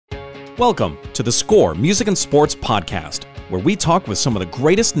Welcome to the Score Music and Sports Podcast, where we talk with some of the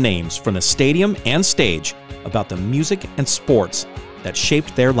greatest names from the stadium and stage about the music and sports that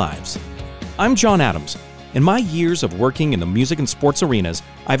shaped their lives. I'm John Adams. In my years of working in the music and sports arenas,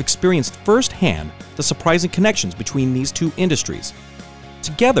 I've experienced firsthand the surprising connections between these two industries.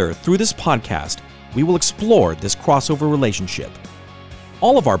 Together, through this podcast, we will explore this crossover relationship.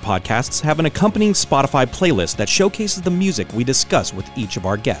 All of our podcasts have an accompanying Spotify playlist that showcases the music we discuss with each of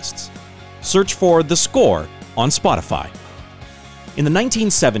our guests. Search for The Score on Spotify. In the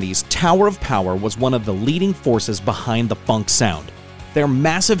 1970s, Tower of Power was one of the leading forces behind the funk sound. Their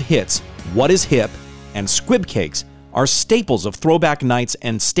massive hits, What Is Hip and Squib Cakes, are staples of throwback nights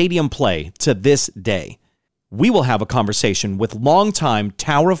and stadium play to this day. We will have a conversation with longtime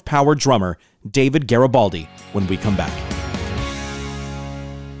Tower of Power drummer David Garibaldi when we come back.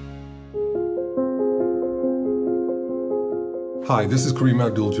 Hi, this is Kareem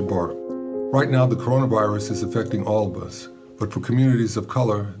Abdul-Jabbar. Right now, the coronavirus is affecting all of us, but for communities of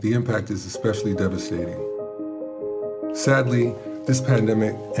color, the impact is especially devastating. Sadly, this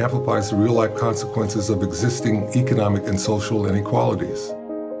pandemic amplifies the real-life consequences of existing economic and social inequalities.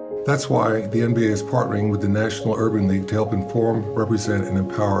 That's why the NBA is partnering with the National Urban League to help inform, represent, and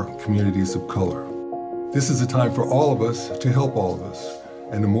empower communities of color. This is a time for all of us to help all of us,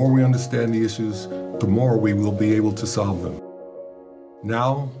 and the more we understand the issues, the more we will be able to solve them.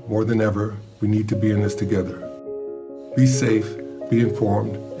 Now, more than ever, we need to be in this together. Be safe, be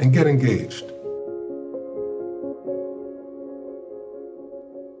informed, and get engaged.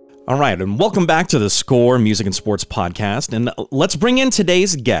 All right, and welcome back to the Score Music and Sports Podcast. And let's bring in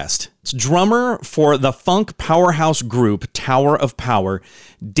today's guest. It's drummer for the funk powerhouse group Tower of Power,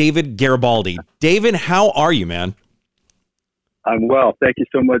 David Garibaldi. David, how are you, man? I'm well. Thank you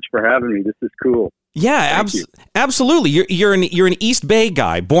so much for having me. This is cool. Yeah, absolutely. You're an East Bay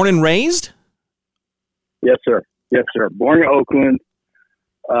guy, born and raised? Yes, sir. Yes, sir. Born in Oakland.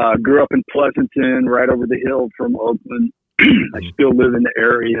 Grew up in Pleasanton, right over the hill from Oakland. I still live in the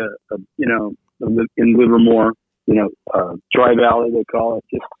area of, in Livermore, Tri-Valley, they call it,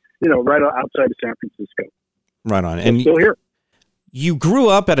 just, right outside of San Francisco. Right on. And still here. You grew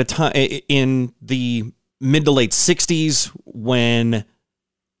up at a time in the mid to late 60s when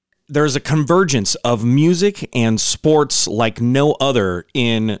there's a convergence of music and sports like no other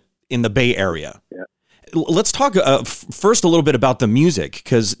in the Bay Area. Yeah. Let's talk first a little bit about the music,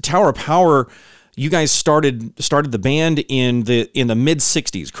 because Tower of Power, you guys started the band in the mid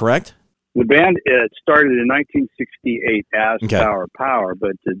 60s, correct? The band started in 1968 as Tower of Power,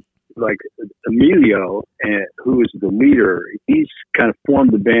 but Emilio, who is the leader, he's kind of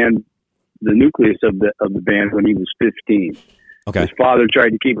formed the band, the nucleus of the band when he was 15. Okay. His father tried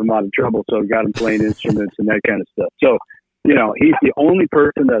to keep him out of trouble, so he got him playing instruments and that kind of stuff. So, he's the only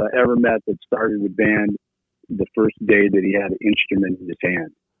person that I ever met that started the band the first day that he had an instrument in his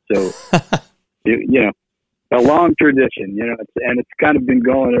hand. So, a long tradition, and it's kind of been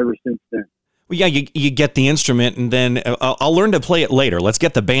going ever since then. Well, yeah, you get the instrument, and then I'll learn to play it later. Let's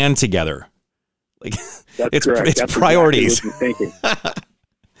get the band together. That's correct. It's priorities. Exactly what you're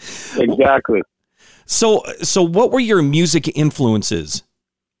thinking. Exactly. So what were your music influences?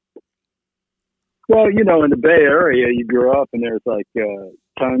 Well, in the Bay Area, you grew up and there's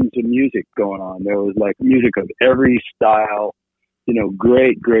tons of music going on. There was music of every style,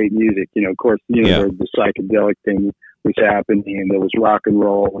 great music. Of course, the psychedelic thing was happening, and there was rock and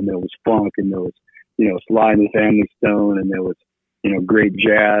roll, and there was funk, and there was, Sly and the Family Stone, and there was, great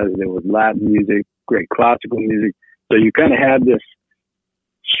jazz, there was Latin music, great classical music. So you kind of had this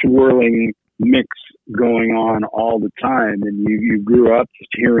swirling mix going on all the time, and you grew up just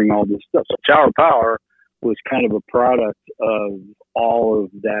hearing all this stuff. So Tower of Power was kind of a product of all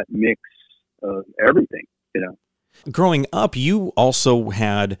of that mix of everything, Growing up, you also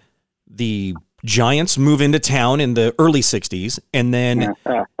had the Giants move into town in the early 60s, and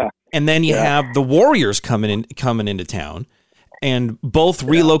then you have the Warriors coming into town, and both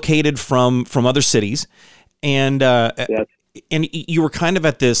relocated from other cities, and yes. And you were kind of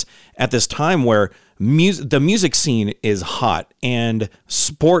at this time where the music scene is hot, and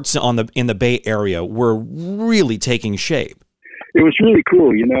sports in the Bay Area were really taking shape. It was really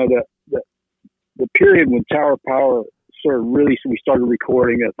cool, the period when Tower of Power we started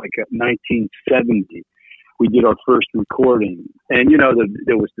recording at 1970. We did our first recording, and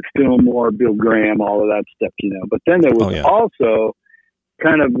there was the Fillmore, Bill Graham, all of that stuff, But then there was also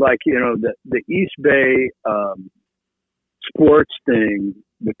kind of the East Bay sports thing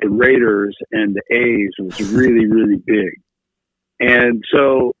with the Raiders and the A's was really, really big. And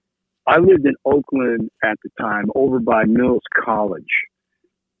so I lived in Oakland at the time, over by Mills College.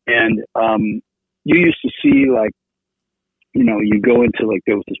 And you used to see, like, you know, you go into, like,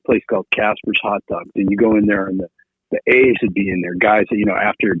 there was this place called Casper's Hot Dogs, and you go in there, and the A's would be in there. Guys that, you know,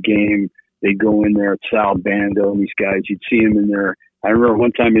 after a game, they'd go in there at Sal Bando, and these guys, you'd see them in there. I remember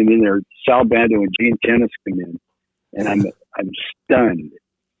one time in there, Sal Bando and Gene Tennis come in, and I'm stunned,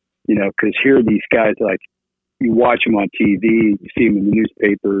 you know, because here are these guys, like, you watch them on TV, you see them in the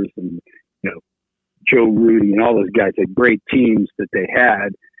newspapers, and, you know, Joe Rudy and all those guys had great teams that they had,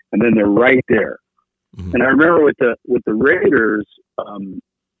 and then they're right there. Mm-hmm. And I remember with the Raiders,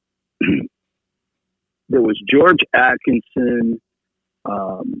 there was George Atkinson.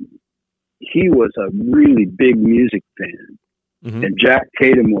 He was a really big music fan, mm-hmm. and Jack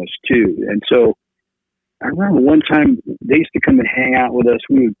Tatum was too. And so I remember one time they used to come and hang out with us.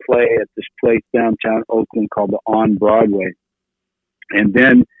 We would play at this place downtown Oakland called the On Broadway. And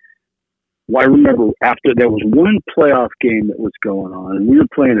then, well, I remember after there was one playoff game that was going on, and we were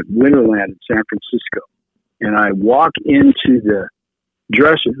playing at Winterland in San Francisco. And I walk into the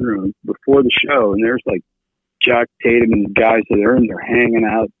dressing room before the show, and there's like Jack Tatum and the guys that are in there hanging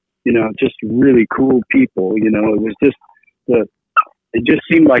out, you know, just really cool people. You know, it was just it just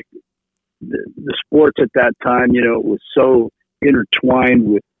seemed like the sports at that time, you know, it was so intertwined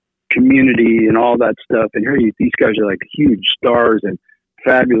with community and all that stuff. And here these guys are like huge stars and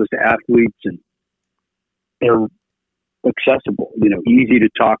fabulous athletes, and they're accessible, you know, easy to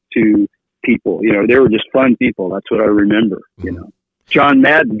talk to people. You know, they were just fun people. That's what I remember, you know. John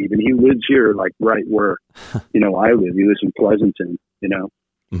Madden, even, he lives here, like right where, you know, I live. He lives in Pleasanton, you know.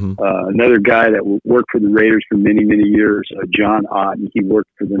 Mm-hmm. Another guy that worked for the Raiders for many, many years, John Otten, he worked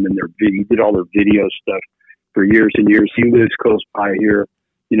for them in he did all their video stuff for years and years. He lives close by here.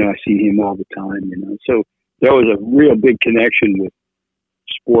 You know, I see him all the time, you know. So there was a real big connection with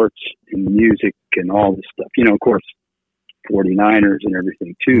sports and music and all this stuff. You know, of course, 49ers and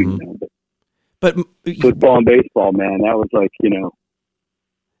everything too, mm-hmm. you know. But football and baseball, man, that was like, you know,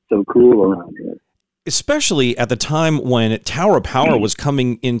 so cool around here. Especially at the time when Tower of Power was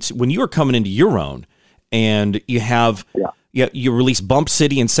coming into, when you were coming into your own, and you released Bump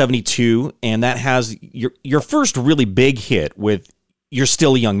City in 72, and that has your first really big hit with You're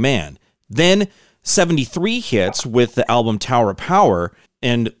Still a Young Man. Then 73 hits with the album Tower of Power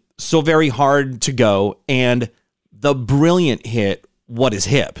and So Very Hard to Go, and the brilliant hit What Is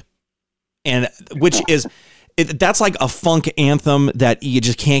Hip, and which is that's like a funk anthem that you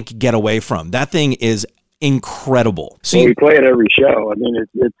just can't get away from. That thing is incredible. So we play it every show. I mean,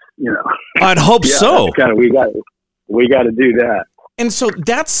 it's you know. I'd hope so. Kind of we got to do that. And so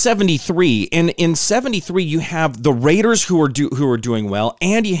that's 73, and in 73 you have the Raiders who are doing well,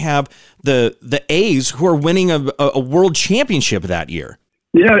 and you have the A's who are winning a world championship that year.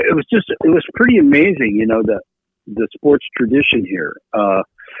 You know, it was pretty amazing. You know, the sports tradition here.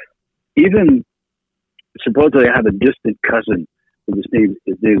 Even supposedly I have a distant cousin. His name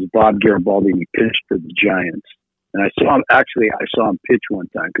is Bob Garibaldi, and he pitched for the Giants. And I saw him pitch one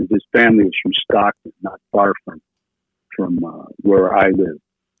time because his family was from Stockton, not far from where I live.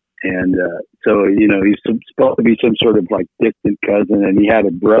 And so, you know, he's supposed to be some sort of like distant cousin, and he had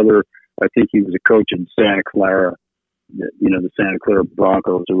a brother. I think he was a coach in Santa Clara, you know, the Santa Clara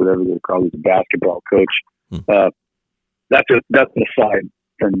Broncos or whatever they're called. He's a basketball coach. That's an aside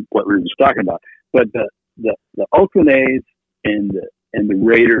from what we were just talking about. But the Oakland A's and the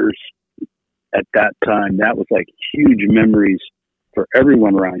Raiders at that time, that was like huge memories for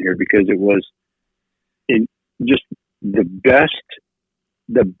everyone around here, because it was in just the best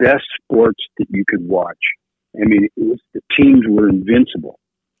sports that you could watch. I mean, the teams were invincible,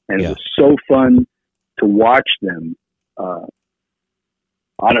 and it was so fun to watch them.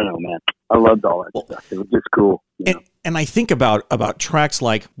 I don't know, man. I loved all that stuff. It was just cool. And I think about tracks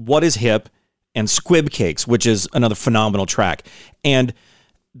like What Is Hip and Squib Cakes, which is another phenomenal track. And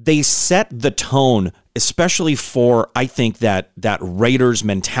they set the tone, especially for, I think, that Raiders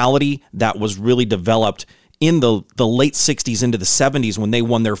mentality that was really developed in the late 60s into the 70s when they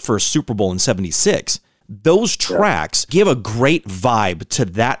won their first Super Bowl in 76. Those tracks give a great vibe to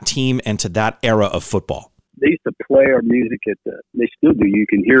that team and to that era of football. They used to play our music they still do. You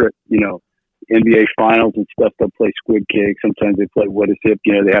can hear it, you know, NBA finals and stuff. They'll play Squid Cake. Sometimes they play What Is Hip.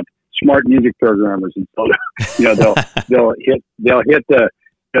 You know, they have smart music programmers, and so, you know, they'll hit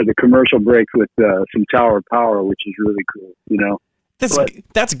the commercial breaks with some Tower of Power, which is really cool. You know,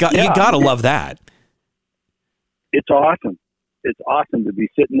 you gotta love that. It's awesome. It's awesome to be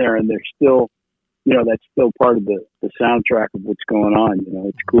sitting there, and they're still, you know, that's still part of the soundtrack of what's going on. You know,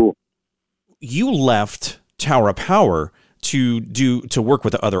 it's cool. You left Tower of Power to work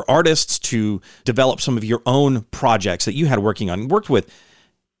with other artists, to develop some of your own projects that you had working on. You worked with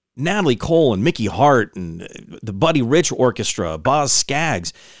Natalie Cole and Mickey Hart and the Buddy Rich Orchestra, Boz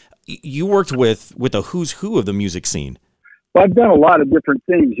Scaggs. You worked with a who's who of the music scene. Well, I've done a lot of different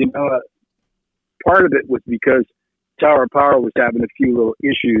things. Part of it was because Tower of Power was having a few little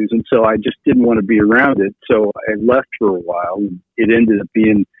issues, and so I just didn't want to be around it. So I left for a while. It ended up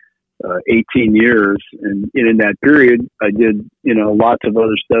being 18 years, and in that period, I did lots of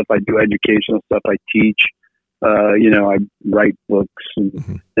other stuff. I do educational stuff. I teach. I write books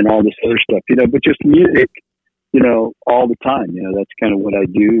and all this other stuff. But just music. All the time. That's kind of what I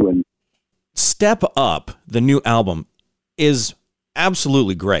do. And Step Up, the new album, is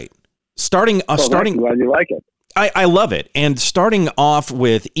absolutely great. Starting. Glad you like it. I love it. And starting off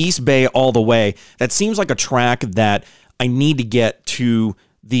with East Bay All the Way, that seems like a track that I need to get to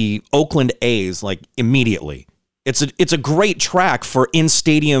the Oakland A's like immediately. It's a great track for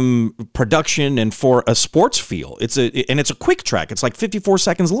in-stadium production and for a sports feel. It's a quick track. It's like 54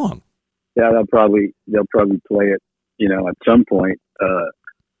 seconds long. Yeah, they'll probably play it, at some point.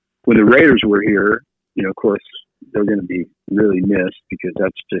 When the Raiders were here, of course, they're going to be really missed because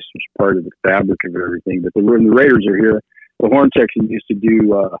that's just part of the fabric of everything. But when the Raiders are here, the horn section used to do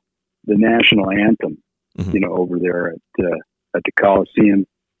the national anthem, over there at the Coliseum,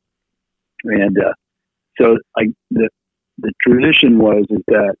 and so the tradition was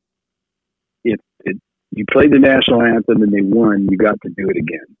that if you played the national anthem and they won, you got to do it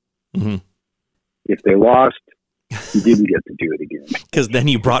again. Mm-hmm. If they lost, you didn't get to do it again. Because then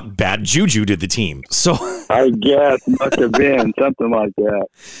you brought bad juju to the team. So I guess must have been something like that.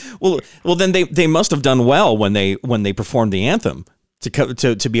 Well, then they must have done well when they performed the anthem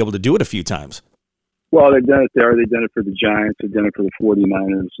to be able to do it a few times. Well, they've done it there. They've done it for the Giants. They've done it for the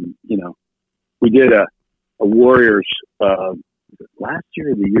 49ers. And, we did a Warriors last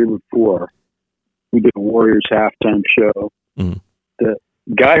year or the year before. We did a Warriors halftime show. Mm-hmm. The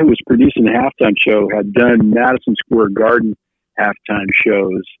guy who was producing the halftime show had done Madison Square Garden halftime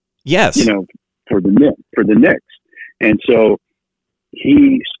shows. Yes. For the Knicks. And so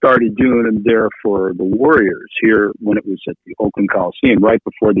he started doing them there for the Warriors here when it was at the Oakland Coliseum, right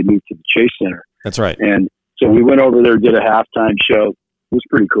before they moved to the Chase Center. That's right. And so we went over there, did a halftime show. It was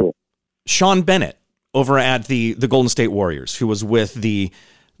pretty cool. Sean Bennett over at the Golden State Warriors, who was with the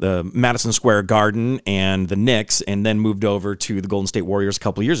Madison Square Garden and the Knicks, and then moved over to the Golden State Warriors a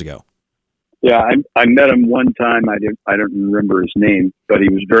couple of years ago. Yeah, I met him one time. I don't remember his name, but he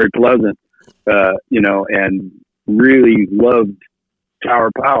was very pleasant, and really loved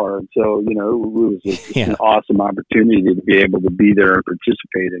Tower Power. And so, it was an awesome opportunity to be able to be there and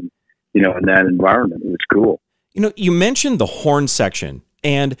participate in that environment. It was cool. You mentioned the horn section,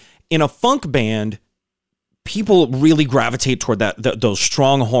 and in a funk band, people really gravitate toward those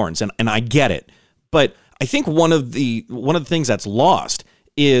strong horns, and I get it. But I think one of the things that's lost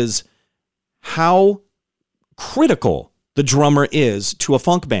is how critical the drummer is to a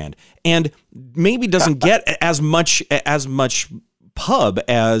funk band, and maybe doesn't get as much pub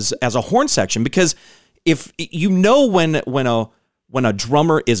as a horn section, because if when a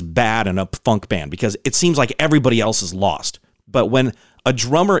drummer is bad in a funk band, because it seems like everybody else is lost. But when a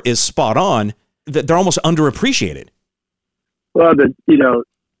drummer is spot on, they're almost underappreciated. Well, the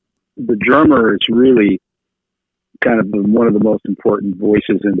drummer is really kind of one of the most important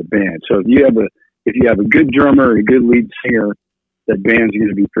voices in the band. So if you have a good drummer and a good lead singer, that band's going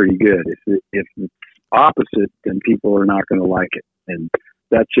to be pretty good. If it's opposite, then people are not going to like it, and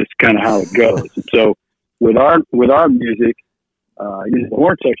that's just kind of how it goes. And so with our music, the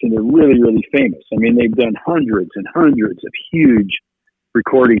horn section, they're really, really famous. I mean, they've done hundreds and hundreds of huge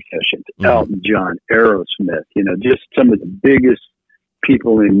recording sessions. Mm-hmm. Elton John, Aerosmith, just some of the biggest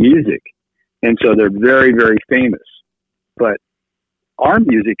people in music. And so they're very, very famous. But our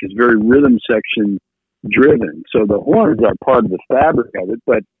music is very rhythm section driven. So the horns are part of the fabric of it,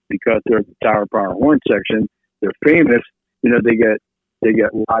 but because they're the Tower Power horn section, they're famous, they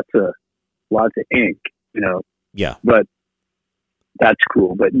get lots of ink, Yeah. But that's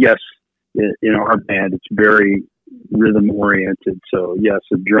cool. But yes, in our band, it's very rhythm oriented. So yes,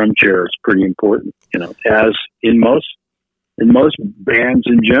 the drum chair is pretty important, as in most bands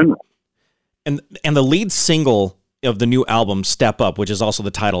in general. And the lead single of the new album, Step Up, which is also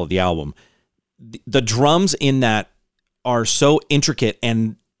the title of the album, the drums in that are so intricate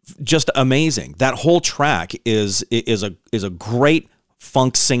and just amazing. That whole track is a great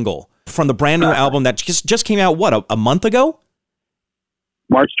funk single from the brand new album that just came out, a month ago?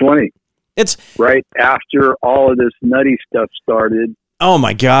 March 20. It's right after all of this nutty stuff started. Oh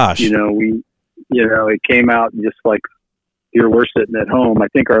my gosh. It came out just like here we're sitting at home. I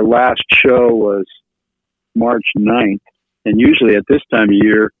think our last show was March 9th. And usually at this time of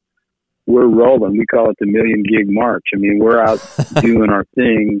year, we're rolling. We call it the Million Gig March. I mean, we're out doing our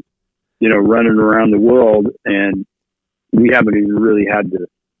thing, running around the world, and we haven't even really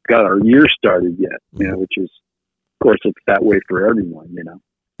got our year started yet, which is, of course, it's that way for everyone,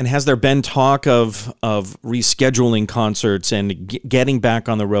 And has there been talk of rescheduling concerts and getting back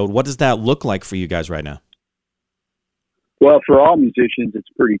on the road? What does that look like for you guys right now? Well, for all musicians, it's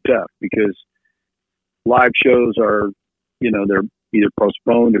pretty tough because live shows are, they're either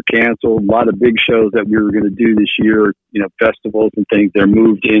postponed or canceled. A lot of big shows that we were going to do this year, festivals and things, they're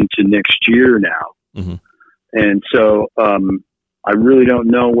moved into next year now. Mm-hmm. And so I really don't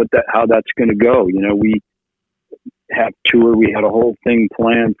know how that's going to go. We have tour. We had a whole thing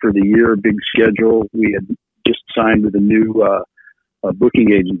planned for the year, a big schedule. We had just signed with a new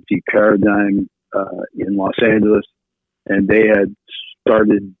booking agency, Paradigm, in Los Angeles, and they had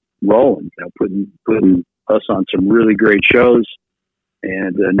started rolling, putting us on some really great shows.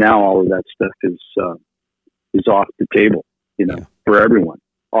 And now all of that stuff is off the table, for everyone.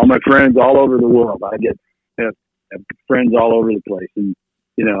 All my friends all over the world. I have friends all over the place, and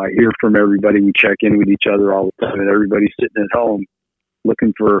I hear from everybody. We check in with each other all the time, and everybody's sitting at home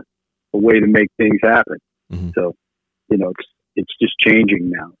looking for a way to make things happen. Mm-hmm. So, it's just changing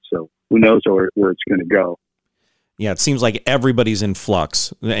now. So who knows where it's going to go? Yeah, it seems like everybody's in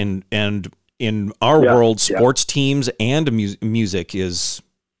flux, and in our world, sports teams and music is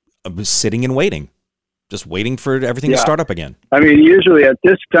sitting and waiting, just waiting for everything to start up again. I mean, usually at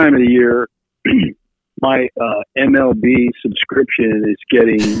this time of the year, my MLB subscription is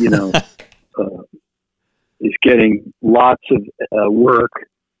getting, is getting lots of work.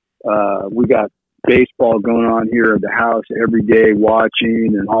 We got baseball going on here at the house every day,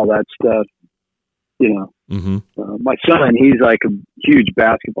 watching and all that stuff. Mm-hmm. My son, he's like a huge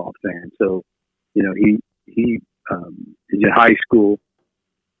basketball fan, so he is in high school,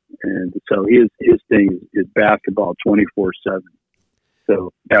 and so his thing is basketball 24/7.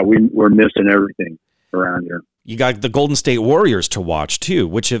 So yeah, we're missing everything around here. You got the Golden State Warriors to watch too,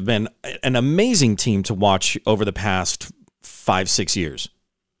 which have been an amazing team to watch over the past 5-6 years.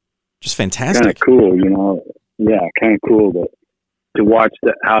 Just fantastic. Kind of cool, Yeah, kind of cool to watch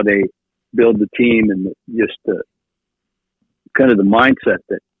how they build the team and just kind of the mindset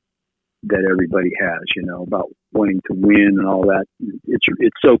that everybody has, about wanting to win and all that.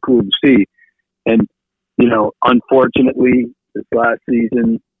 It's so cool to see. And, unfortunately, this last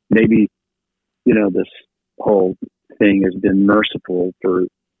season, maybe, this whole thing has been merciful for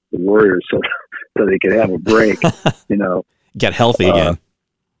the Warriors so they could have a break, Get healthy again.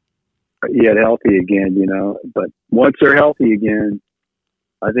 Get healthy again, But once they're healthy again,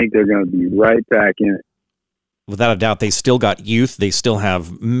 I think they're going to be right back in it. Without a doubt, they still got youth. They still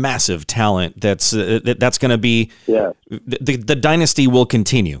have massive talent. That's going to be the dynasty will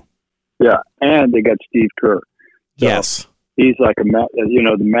continue. Yeah, and they got Steve Kerr. So yes, he's like the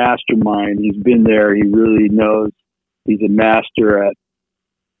mastermind. He's been there. He really knows. He's a master at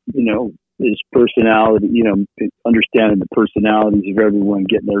his personality. Understanding the personalities of everyone,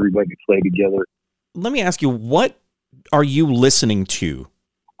 getting everybody to play together. Let me ask you, what are you listening to?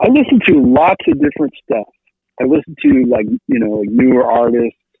 I listen to lots of different stuff. I listen to like newer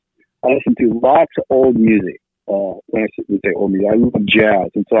artists. I listen to lots of old music. When I say old music, I love jazz,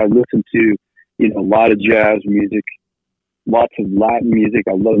 and so I listen to a lot of jazz music, lots of Latin music.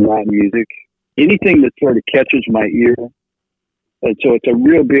 I love Latin music. Anything that sort of catches my ear, and so it's a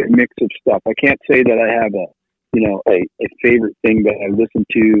real big mix of stuff. I can't say that I have a favorite thing that I listen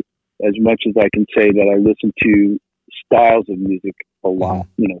to as much as I can say that I listen to styles of music a lot.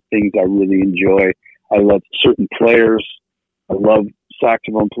 Things I really enjoy. I love certain players. I love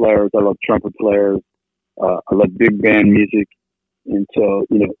saxophone players. I love trumpet players. I love big band music. And so,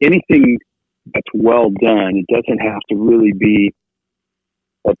 anything that's well done, it doesn't have to really be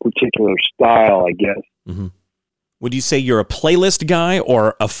a particular style, I guess. Mm-hmm. Would you say you're a playlist guy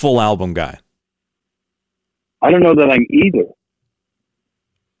or a full album guy? I don't know that I'm either.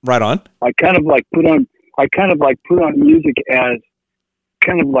 Right on. I kind of like put on music as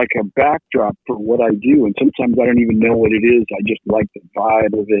kind of like a backdrop for what I do, and sometimes I don't even know what it is. I just like the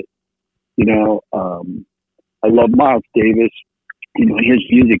vibe of it. I love Miles Davis. His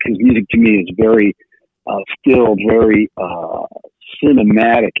music to me is very still very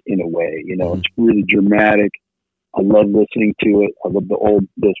cinematic in a way. It's really dramatic. I love listening to it. I love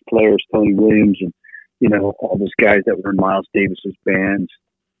those players, Tony Williams, and all those guys that were in Miles Davis's bands.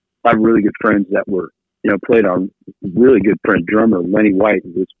 I have really good friends that were played on, really good friend drummer Lenny White,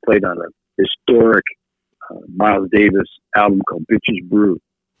 who was played on a historic Miles Davis album called Bitches Brew.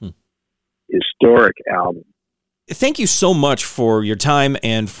 Historic album. thank you so much for your time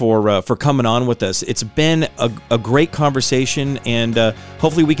and for coming on with us. It's been a great conversation, and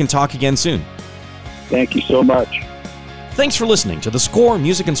hopefully we can talk again soon. Thank you so much. Thanks for listening to the Score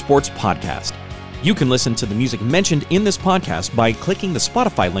Music and Sports Podcast. You can listen to the music mentioned in this podcast by clicking the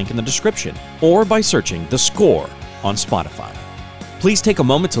Spotify link in the description or by searching The Score on Spotify. Please take a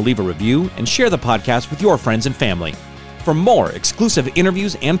moment to leave a review and share the podcast with your friends and family. For more exclusive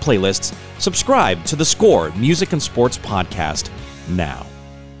interviews and playlists, subscribe to the Score Music and Sports Podcast now.